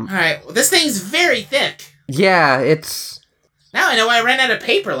 Alright, well, this thing's very thick. Yeah, it's... Now I know I ran out of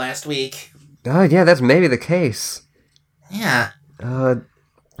paper last week. Oh, yeah, that's maybe the case. Yeah. Yeah,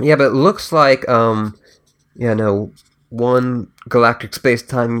 but it looks like, one galactic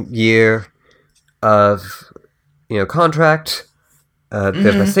space-time year of, contract.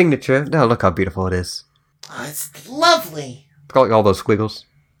 There's my signature. Oh, look how beautiful it is. Oh, it's lovely. Look at all those squiggles.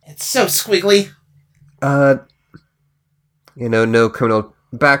 It's so squiggly. No criminal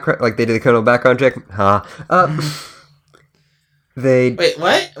background, like they did the criminal background check. They... Wait,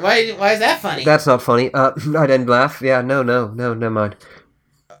 what? Why is that funny? That's not funny. I didn't laugh. Yeah, no, never mind.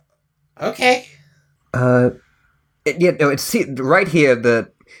 Okay. It's right here,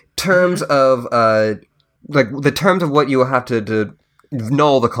 the terms of, the terms of what you will have to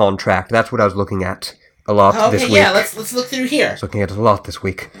null the contract. That's what I was looking at a lot this week. Okay, yeah, let's look through here. Looking at it a lot this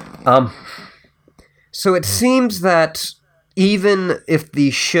week. So it seems that even if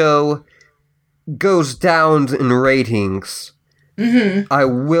the show goes down in ratings, the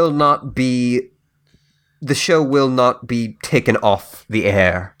show will not be taken off the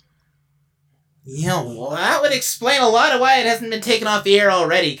air. Well, that would explain a lot of why it hasn't been taken off the air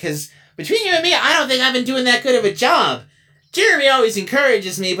already, because between you and me, I don't think I've been doing that good of a job. Jeremy always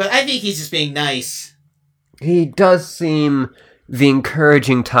encourages me, but I think he's just being nice. He does seem the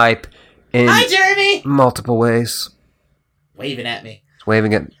encouraging type in Hi, Jeremy! multiple ways. Waving at me. He's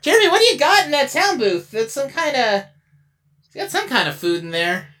waving it. Jeremy, what do you got in that sound booth? That's some kind of... He's got some kind of food in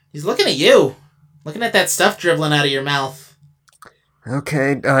there. He's looking at you. Looking at that stuff dribbling out of your mouth.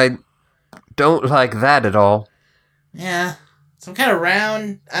 Okay, I don't like that at all. Yeah. Some kind of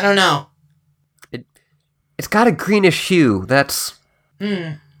round... I don't know. It's got a greenish hue. That's...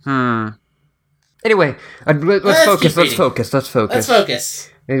 Anyway, let's focus.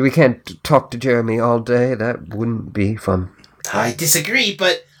 We can't talk to Jeremy all day. That wouldn't be fun. I disagree,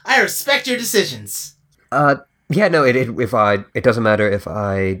 but I respect your decisions. It doesn't matter if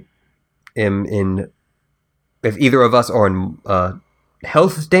I am in... If either of us are in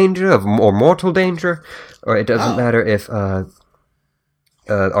health danger or mortal danger, or it doesn't matter if our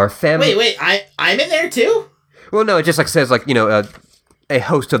family... Wait, I'm in there too? Well, no, it just says a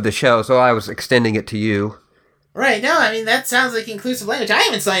host of the show, so I was extending it to you. Right, no, I mean, that sounds like inclusive language. I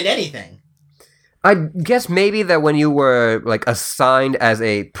haven't signed anything. I guess maybe that when you were, assigned as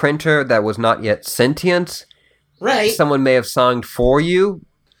a printer that was not yet sentient, right, someone may have signed for you.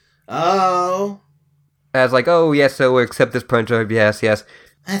 Oh. As yes, so we'll accept this printer, yes.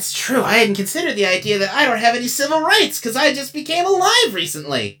 That's true. I hadn't considered the idea that I don't have any civil rights, because I just became alive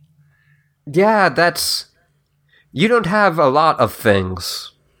recently. Yeah, you don't have a lot of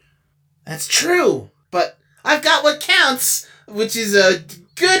things. That's true, but I've got what counts, which is a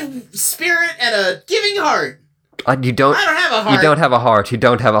good spirit and a giving heart. I don't have a heart. You don't have a heart. You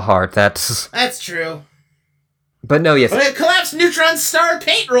don't have a heart. That's true. But no, yes. But I have collapsed neutron star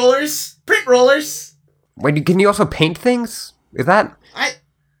print rollers. Wait, can you also paint things? Is that...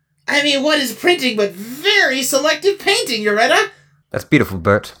 I mean, what is printing but very selective painting, Yoretta? That's beautiful,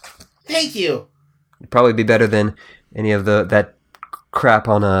 Bert. Thank you. It'd probably be better than any of that crap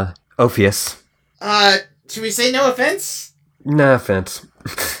on Ophius. Should we say no offense? No offense.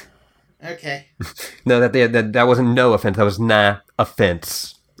 Okay. No, that wasn't no offense. That was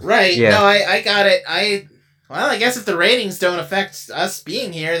offense. Right. Yeah. No, I got it. Well, I guess if the ratings don't affect us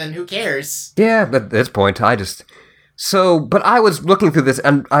being here, then who cares? Yeah, at this point, but I was looking through this,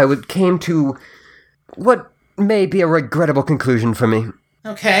 and I came to what may be a regrettable conclusion for me.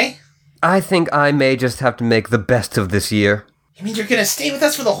 Okay. I think I may just have to make the best of this year. You mean you're gonna stay with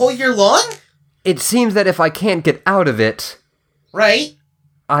us for the whole year long? It seems that if I can't get out of it... Right.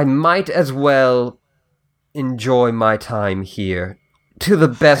 I might as well enjoy my time here to the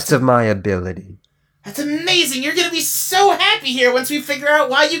best of my ability. That's amazing! You're gonna be so happy here once we figure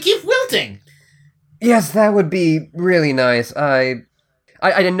out why you keep wilting! Yes, that would be really nice. I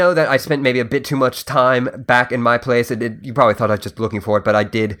didn't know that I spent maybe a bit too much time back in my place. You probably thought I was just looking for it, but I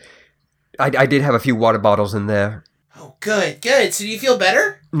did have a few water bottles in there. Oh, good. So do you feel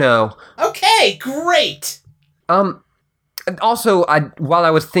better? No. Okay, great! Also, while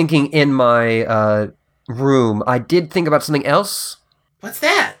I was thinking in my room, I did think about something else. What's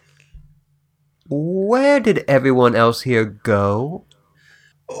that? Where did everyone else here go?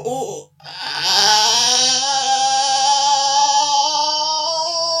 Oh,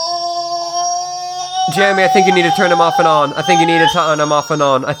 Jeremy, I think you need to turn him off and on.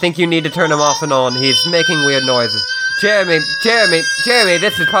 He's making weird noises. Jeremy,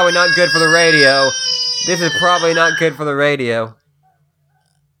 this is probably not good for the radio.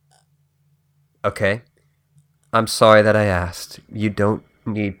 Okay. I'm sorry that I asked. You don't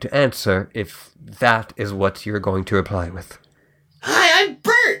need to answer if that is what you're going to reply with. Hi, I'm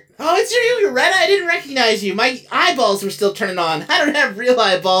Bert! Oh, it's you, Yoretta. I didn't recognize you. My eyeballs were still turning on. I don't have real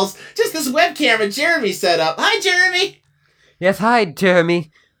eyeballs, just this webcam Jeremy set up. Hi, Jeremy! Yes, hi,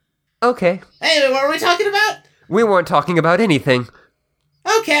 Jeremy. Okay. Anyway, what were we talking about? We weren't talking about anything.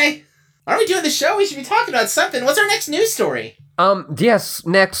 Okay. Are we doing the show? We should be talking about something. What's our next news story? Yes,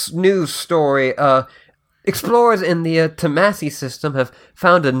 next news story. Explorers in the Tamasi system have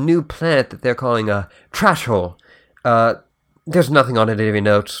found a new planet that they're calling a trash hole. There's nothing on it in any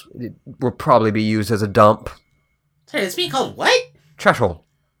notes. It will probably be used as a dump. Sorry, it's being called what? Trash hole.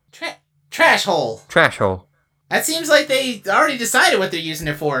 Trash hole. Trash hole. That seems like they already decided what they're using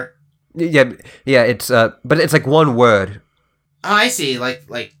it for. Yeah, it's, but it's like one word. Oh, I see.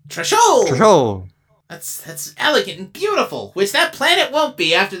 Like trash hole. Trash hole. That's elegant and beautiful, which that planet won't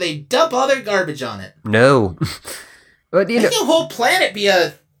be after they dump all their garbage on it. No. But, Making a whole planet be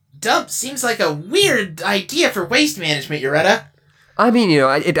a dump seems like a weird idea for waste management, Yoretta. I mean,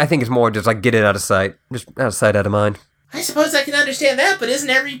 I think it's more just like get it out of sight. Just out of sight, out of mind. I suppose I can understand that, but isn't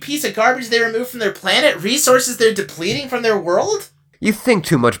every piece of garbage they remove from their planet resources they're depleting from their world? You think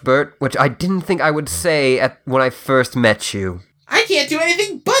too much, Bert, which I didn't think I would say when I first met you. I can't do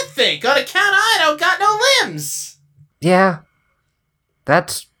anything but think, on account I don't got no limbs. Yeah.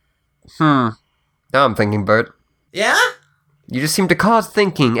 That's... Now I'm thinking, Bert. Yeah? You just seem to cause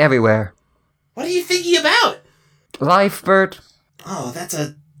thinking everywhere. What are you thinking about? Life, Bert. Oh, that's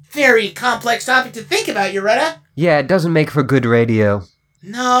a very complex topic to think about, Yoretta. Yeah, it doesn't make for good radio.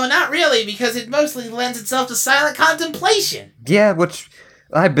 No, not really, because it mostly lends itself to silent contemplation. Yeah, which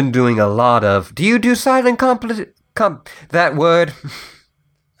I've been doing a lot of. Do you do silent that word?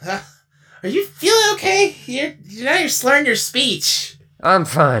 Are you feeling okay? You're slurring your speech. I'm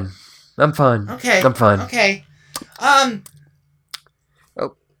fine. Okay. I'm fine. Okay.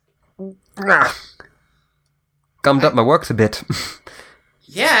 Gummed up my works a bit.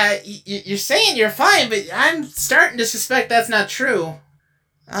 Yeah, you're saying you're fine, but I'm starting to suspect that's not true.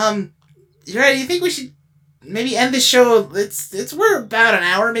 You think we should maybe end this show? We're about an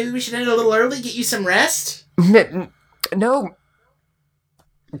hour. Maybe we should end it a little early, get you some rest? No.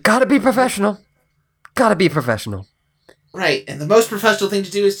 Gotta be professional. Right, and the most professional thing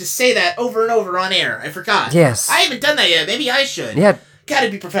to do is to say that over and over on air. I forgot. Yes. I haven't done that yet. Maybe I should. Yeah. Gotta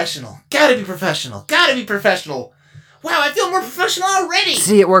be professional. Wow, I feel more professional already.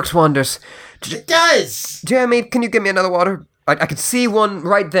 See, it works wonders. It does. Jeremy, can you get me another water? I can see one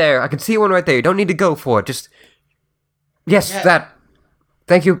right there. You don't need to go for it. Just... Yes, Yeah. that.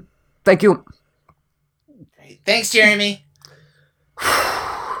 Thank you. Great. Thanks, Jeremy.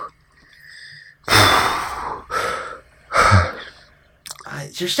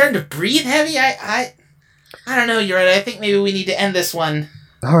 You're starting to breathe heavy? I don't know, you're right. I think maybe we need to end this one.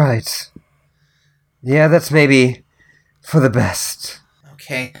 All right. Yeah, that's maybe for the best.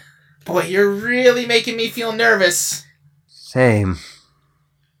 Okay. Boy, you're really making me feel nervous. Same.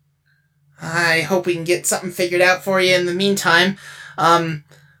 I hope we can get something figured out for you in the meantime.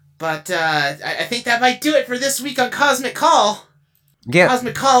 But I think that might do it for this week on Cosmic Call. Yeah.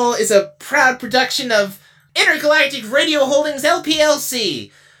 Cosmic Call is a proud production of Intergalactic Radio Holdings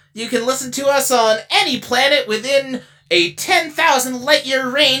LPLC. You can listen to us on any planet within a 10,000 light-year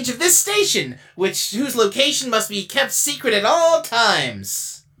range of this station, whose location must be kept secret at all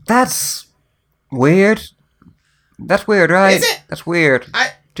times. That's weird. That's weird, right? Is it? That's weird.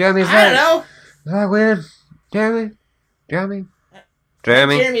 Jeremy, I don't know. Is that weird? Jeremy?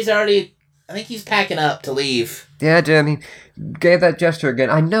 Jeremy's already... I think he's packing up to leave. Yeah, Jeremy. Gave that gesture again.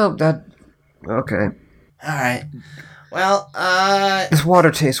 I know that... Okay. Alright. Well, This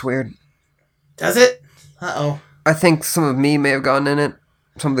water tastes weird. Does it? Uh-oh. I think some of me may have gotten in it.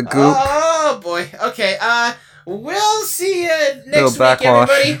 Some of the goop. Oh, boy. Okay, we'll see you next week, backwash.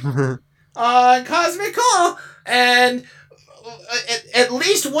 everybody. On Cosmic Call. And at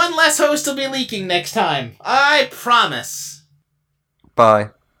least one less host will be leaking next time. I promise. Bye.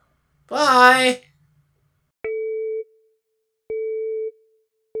 Bye.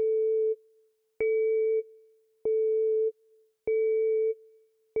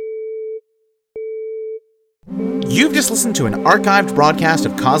 You've just listened to an archived broadcast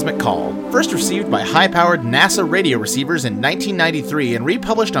of Cosmic Call, first received by high-powered NASA radio receivers in 1993 and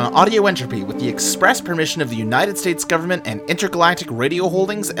republished on Audio Entropy with the express permission of the United States government and Intergalactic Radio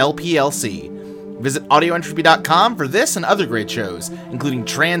Holdings, LPLC. Visit audioentropy.com for this and other great shows, including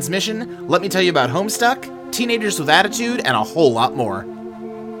Transmission, Let Me Tell You About Homestuck, Teenagers with Attitude, and a whole lot more.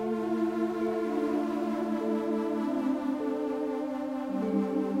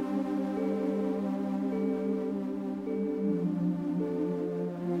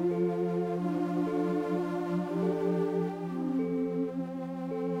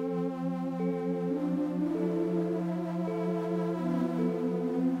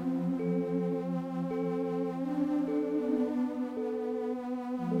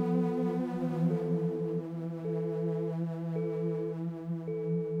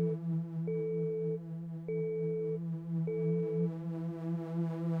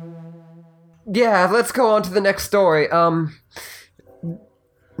 Yeah, let's go on to the next story.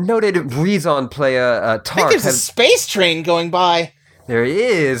 Noted Rezon player I think Tart there's a space train going by. There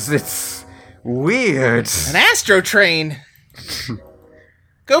is. It's weird. An astro train.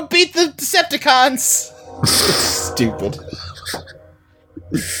 Go beat the Decepticons! It's stupid.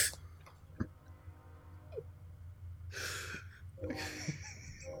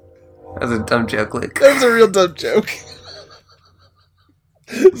 That was a dumb joke, Luke. That was a real dumb joke.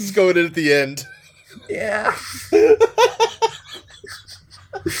 This is going in at the end. Yeah.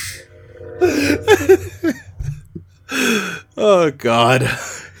 Oh, God.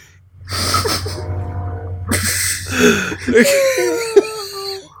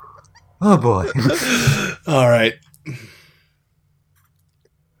 Oh, boy. All right.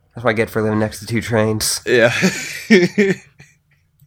 That's what I get for living next to two trains. Yeah.